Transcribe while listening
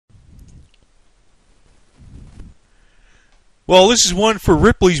Well, this is one for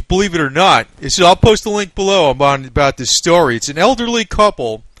Ripley's Believe It or Not. I'll post a link below about this story. It's an elderly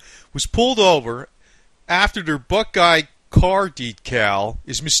couple was pulled over after their Buckeye car decal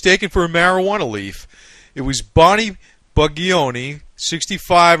is mistaken for a marijuana leaf. It was Bonnie Buggioni,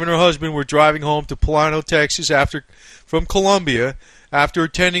 65, and her husband were driving home to Plano, Texas from Columbia after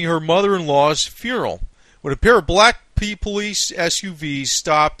attending her mother-in-law's funeral when a pair of black police SUVs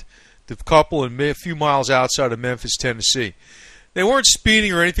stopped the couple a few miles outside of Memphis, Tennessee. They weren't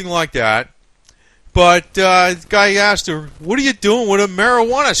speeding or anything like that, but the guy asked her, "What are you doing with a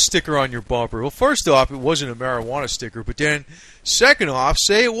marijuana sticker on your bumper?" Well, first off, it wasn't a marijuana sticker, but then second off,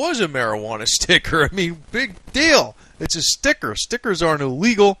 say it was a marijuana sticker. I mean, big deal. It's a sticker. Stickers aren't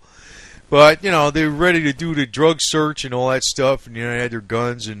illegal, but, you know, they're ready to do the drug search and all that stuff, and, you know, they had their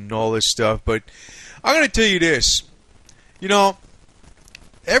guns and all this stuff. But I'm going to tell you this. You know,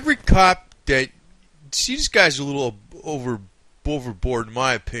 every cop that... See, these guys are a little overboard, in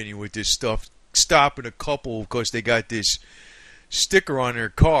my opinion, with this stuff. Stopping a couple because they got this sticker on their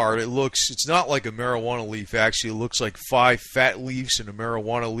car. It's not like a marijuana leaf, actually. It looks like 5 fat leaves, and a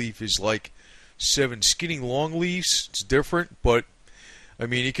marijuana leaf is like 7 skinny long leaves. It's different, but I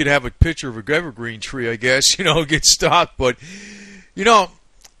mean, you could have a picture of a evergreen tree, I guess, you know, get stopped. But you know,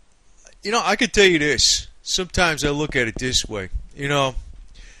 I could tell you this. Sometimes I look at it this way. You know,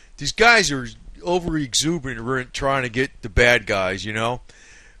 these guys are over exuberant trying to get the bad guys, you know.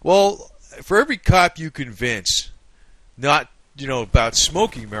 Well, for every cop you convince, not, you know, about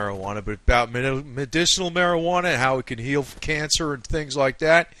smoking marijuana, but about medicinal marijuana and how it can heal cancer and things like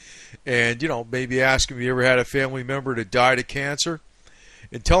that, and, you know, maybe ask them if you ever had a family member that died of cancer,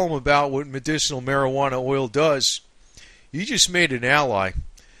 and tell them about what medicinal marijuana oil does, you just made an ally.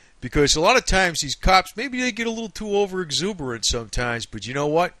 Because a lot of times these cops, maybe they get a little too over exuberant sometimes, but you know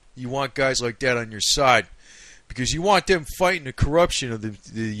what? You want guys like that on your side, because you want them fighting the corruption of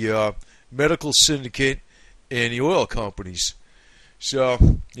the medical syndicate and the oil companies.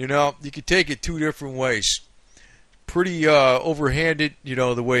 So, you know, you could take it 2 different ways. Pretty overhanded, you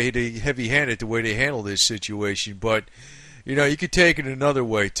know, heavy-handed the way they handle this situation, but, you know, you could take it another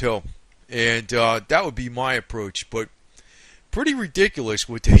way too. And that would be my approach, but pretty ridiculous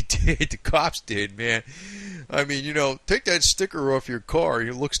what they did, the cops did, man. I mean, you know, take that sticker off your car.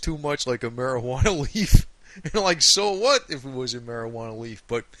 It looks too much like a marijuana leaf. And like, so what if it was a marijuana leaf?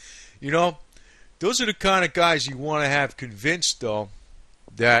 But, you know, those are the kind of guys you want to have convinced, though,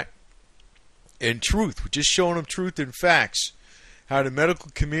 that, in truth, just showing them truth and facts, how the medical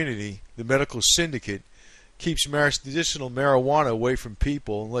community, the medical syndicate, keeps medicinal marijuana away from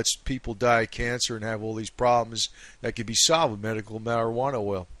people and lets people die of cancer and have all these problems that could be solved with medical marijuana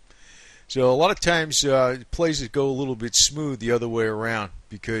oil. So a lot of times plays it go a little bit smooth the other way around,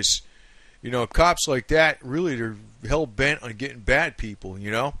 because, you know, cops like that, really, they're hell-bent on getting bad people, you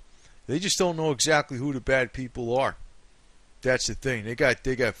know. They just don't know exactly who the bad people are. That's the thing. They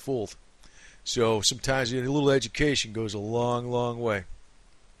got fooled. So sometimes a little education goes a long, long way.